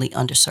severely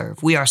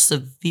underserved. We are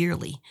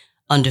severely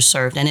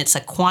underserved. And it's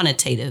a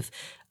quantitative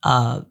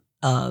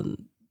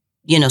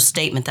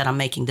statement that I'm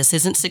making. This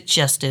isn't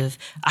suggestive.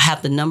 I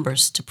have the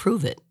numbers to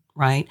prove it,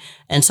 right?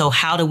 And so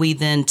how do we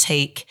then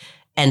take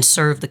and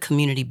serve the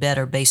community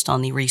better based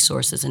on the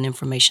resources and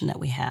information that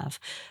we have.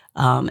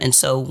 And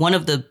so one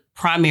of the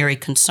primary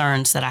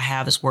concerns that I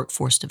have is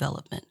workforce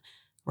development,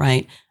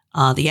 right?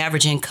 The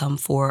average income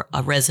for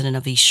a resident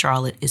of East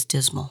Charlotte is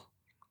dismal.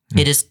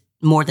 It is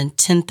more than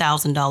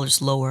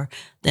 $10,000 lower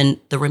than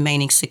the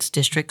remaining 6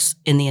 districts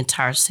in the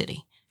entire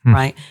city,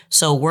 right?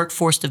 So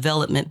workforce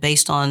development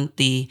based on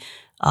the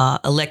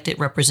elected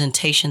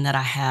representation that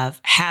I have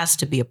has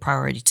to be a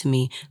priority to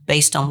me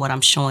based on what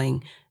I'm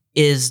showing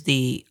is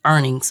the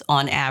earnings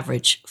on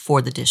average for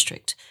the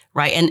district,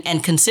 right?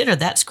 And consider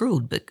that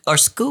skewed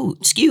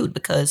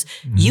because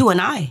you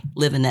and I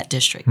live in that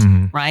district,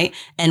 right?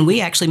 And we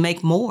actually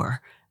make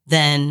more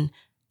than,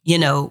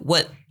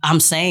 what I'm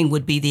saying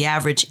would be the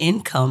average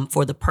income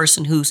for the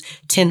person who's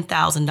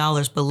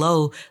 $10,000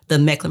 below the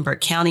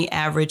Mecklenburg County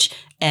average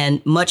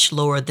and much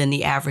lower than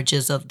the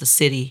averages of the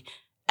city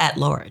at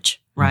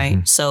large,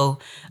 right? So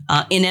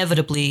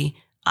inevitably,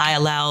 I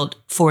allowed,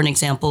 for an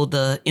example,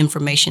 the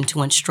information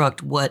to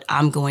instruct what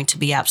I'm going to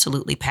be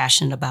absolutely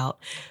passionate about.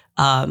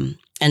 And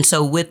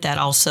so with that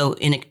also,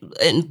 and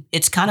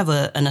it's kind of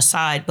an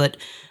aside, but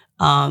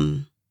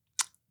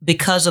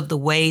because of the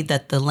way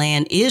that the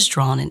land is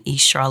drawn in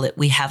East Charlotte,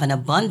 we have an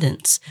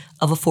abundance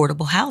of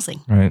affordable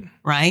housing,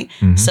 right?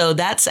 So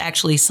that's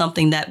actually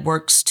something that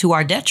works to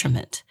our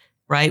detriment,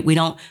 right? We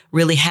don't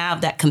really have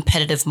that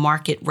competitive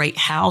market rate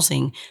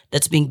housing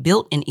that's being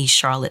built in East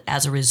Charlotte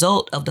as a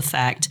result of the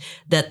fact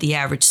that the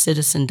average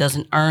citizen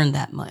doesn't earn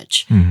that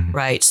much,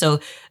 right?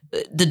 So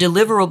the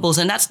deliverables,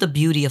 and that's the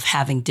beauty of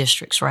having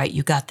districts, right?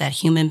 You got that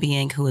human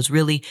being who is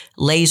really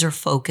laser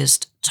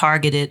focused,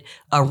 targeted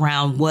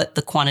around what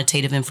the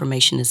quantitative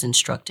information is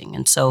instructing.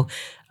 And so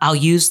I'll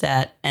use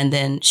that and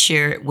then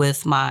share it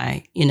with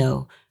my,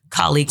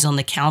 colleagues on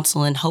the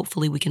council, and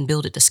hopefully we can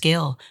build it to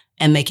scale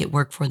and make it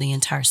work for the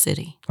entire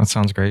city. That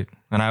sounds great.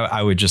 And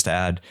I would just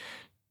add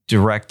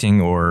directing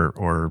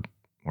or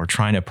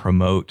trying to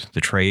promote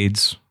the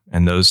trades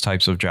and those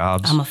types of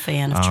jobs. I'm a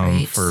fan of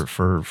trades.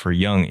 For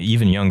young,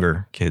 even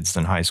younger kids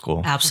than high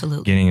school.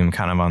 Absolutely. Getting them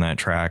kind of on that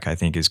track, I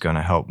think, is going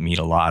to help meet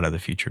a lot of the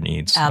future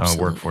needs,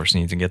 workforce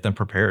needs, and get them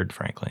prepared,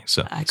 frankly.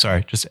 So,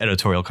 sorry, just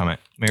editorial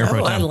comment. Mayor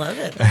Pro Tem. I love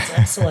it. That's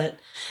excellent.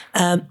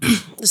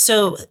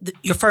 So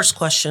your first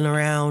question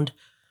around,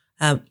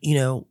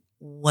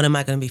 what am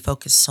I going to be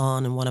focused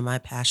on and what am I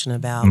passionate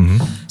about?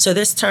 So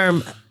this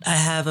term, I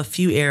have a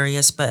few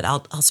areas, but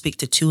I'll speak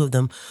to 2 of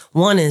them.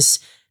 One is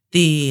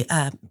the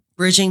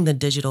bridging the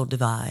digital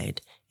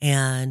divide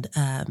and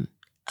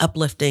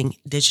uplifting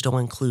digital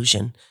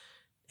inclusion.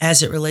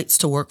 As it relates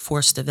to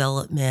workforce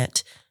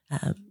development,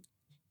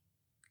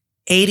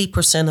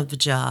 80% of the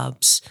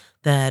jobs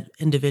that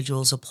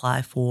individuals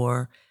apply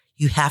for,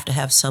 you have to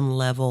have some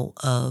level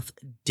of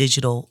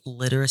digital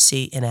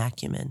literacy and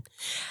acumen.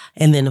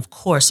 And then, of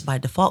course, by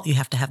default, you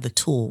have to have the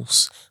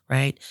tools,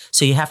 right?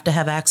 So you have to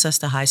have access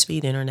to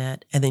high-speed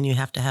internet, and then you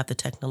have to have the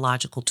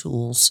technological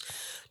tools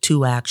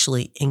to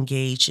actually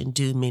engage and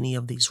do many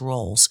of these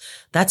roles.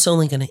 That's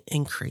only going to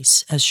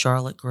increase as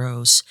Charlotte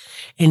grows.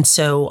 And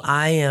so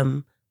I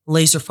am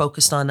laser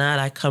focused on that.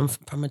 I come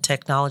from a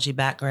technology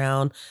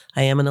background.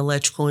 I am an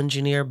electrical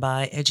engineer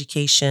by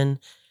education.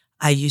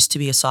 I used to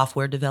be a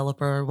software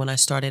developer when I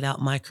started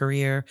out my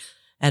career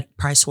at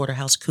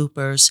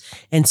PricewaterhouseCoopers.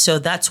 And so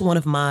that's one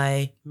of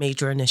my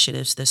major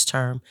initiatives this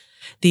term.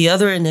 The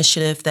other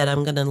initiative that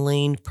I'm going to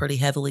lean pretty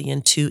heavily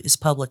into is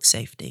public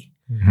safety.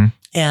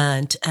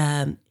 And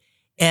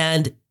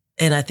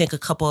I think a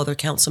couple other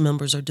council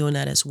members are doing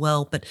that as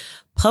well. But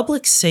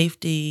public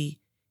safety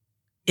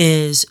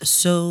is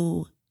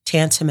so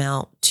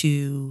tantamount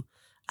to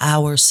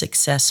our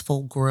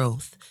successful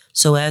growth.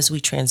 So as we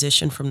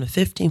transition from the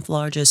 15th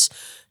largest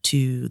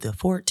to the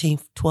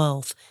 14th,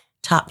 12th,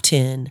 top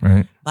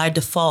 10, by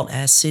default,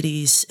 as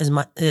cities, as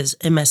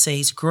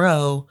MSAs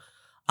grow,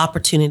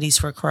 opportunities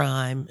for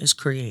crime is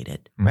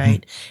created,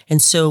 right?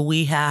 And so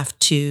we have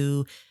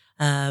to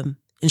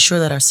ensure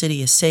that our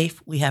city is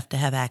safe. We have to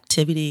have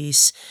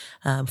activities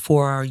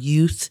for our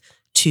youth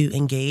to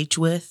engage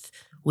with.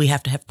 We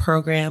have to have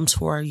programs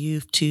for our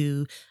youth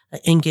to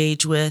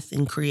engage with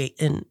and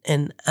create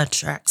and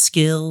attract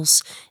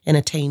skills and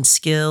attain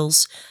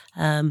skills.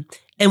 And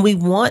we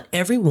want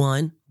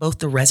everyone, both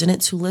the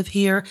residents who live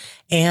here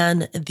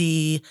and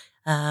the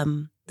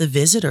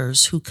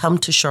visitors who come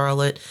to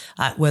Charlotte,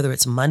 whether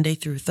it's Monday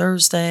through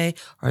Thursday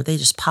or they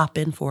just pop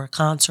in for a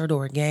concert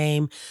or a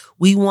game,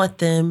 we want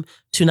them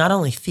to not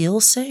only feel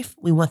safe,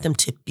 we want them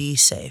to be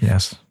safe.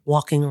 Yes.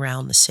 Walking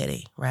around the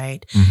city,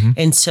 right?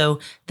 And so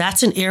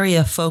that's an area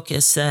of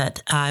focus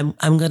that I'm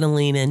going to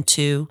lean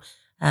into.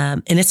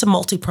 And it's a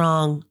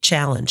multi-pronged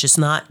challenge. It's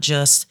not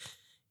just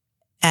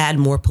add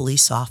more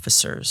police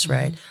officers,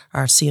 right?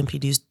 Our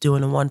CMPD is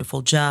doing a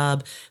wonderful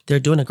job. They're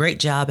doing a great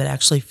job at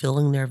actually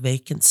filling their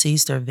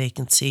vacancies. Their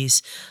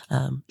vacancies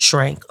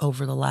shrank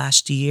over the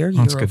last year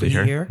over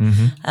year.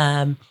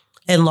 And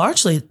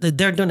largely,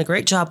 they're doing a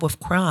great job with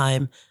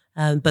crime.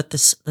 But the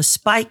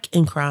spike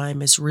in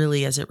crime is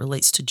really as it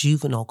relates to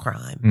juvenile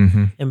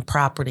crime and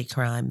property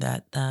crime,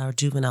 that our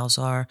juveniles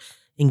are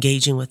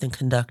engaging with and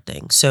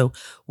conducting. So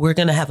we're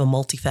going to have a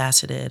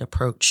multifaceted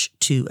approach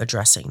to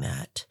addressing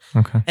that.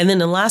 Okay. And then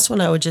the last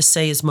one I would just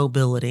say is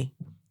mobility.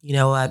 You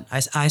know,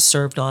 I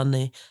served on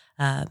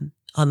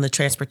the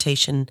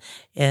transportation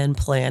and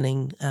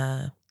planning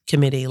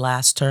committee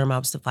last term. I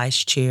was the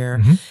vice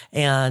chair,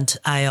 and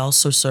I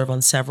also serve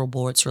on several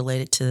boards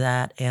related to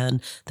that.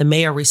 And the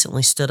mayor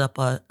recently stood up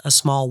a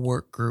small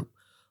work group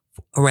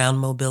around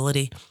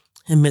mobility.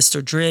 And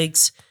Mr.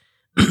 Driggs,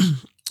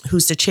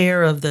 who's the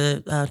chair of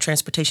the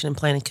Transportation and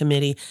Planning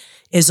Committee,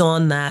 is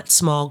on that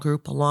small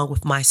group along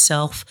with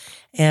myself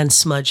and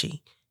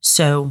Smudgy.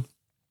 So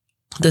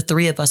the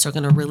three of us are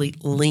going to really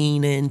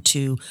lean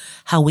into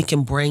how we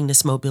can bring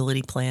this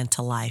mobility plan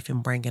to life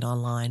and bring it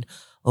online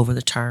over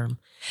the term.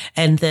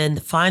 And then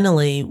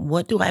finally,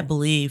 what do I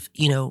believe,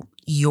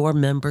 your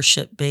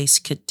membership base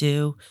could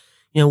do?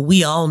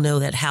 We all know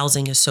that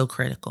housing is so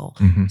critical.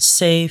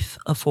 Safe,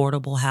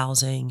 affordable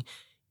housing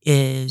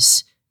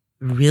is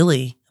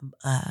really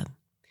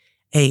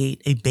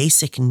a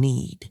basic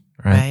need,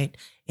 right?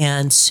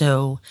 And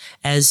so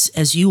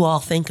as you all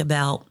think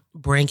about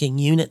bringing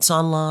units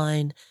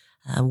online,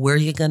 where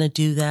you're going to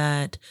do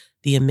that,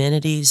 the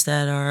amenities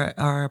that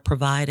are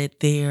provided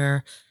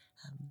there,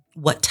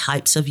 what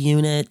types of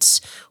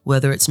units,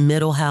 whether it's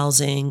middle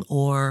housing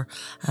or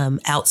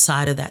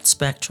outside of that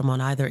spectrum,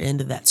 on either end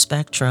of that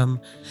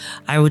spectrum,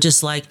 I would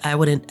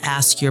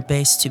ask your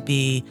base to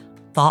be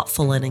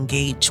thoughtful and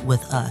engage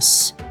with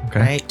us,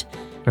 right?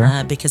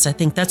 Sure. Because I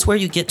think that's where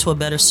you get to a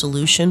better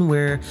solution,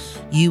 where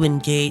you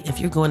engage. If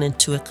you're going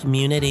into a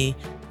community,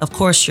 of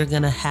course, you're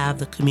going to have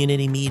the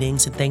community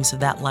meetings and things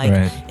of that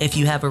like if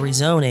you have a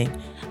rezoning.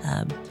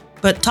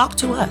 But talk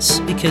to us,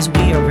 because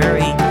we are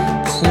very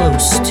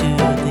close to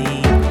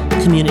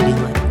the community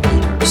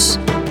leaders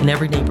in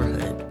every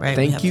neighborhood, right?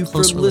 Thank you for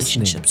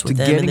listening to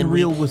Getting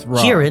Real with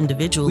Rob. Hear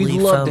individually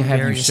We'd love from to have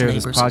you various share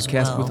this neighbors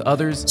podcast as well. with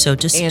others So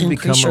just and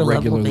become increase your a level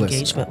regular of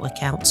engagement listener. with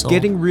council.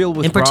 Getting Real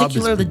with in Rob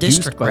particular, is the produced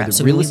district by reps.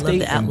 the I mean, Real we love Estate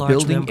the and at-large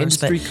Building members,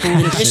 but Industry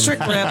Coalition.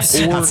 district reps.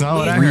 That's not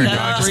what I heard. No,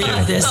 just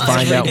kidding. This To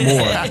find out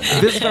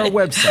more, visit our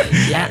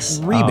website Yes.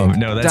 at rebic.com.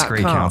 No, that's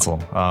great, Council.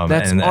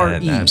 That's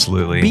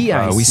absolutely.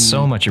 We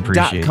so much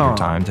appreciate your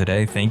time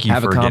today. Thank you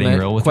Have for a comment, getting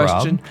real with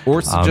question, Rob,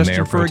 or suggestion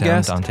Mayor for a Pro-Tem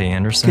guest. Danté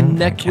Anderson,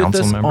 Connect and with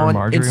us Councilmember on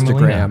Marjorie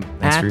Instagram Molina.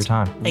 Thanks for your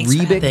time.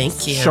 Rebic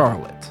Thank you.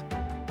 Charlotte.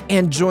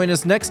 And join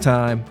us next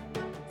time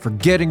for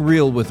Getting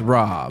Real with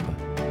Rob.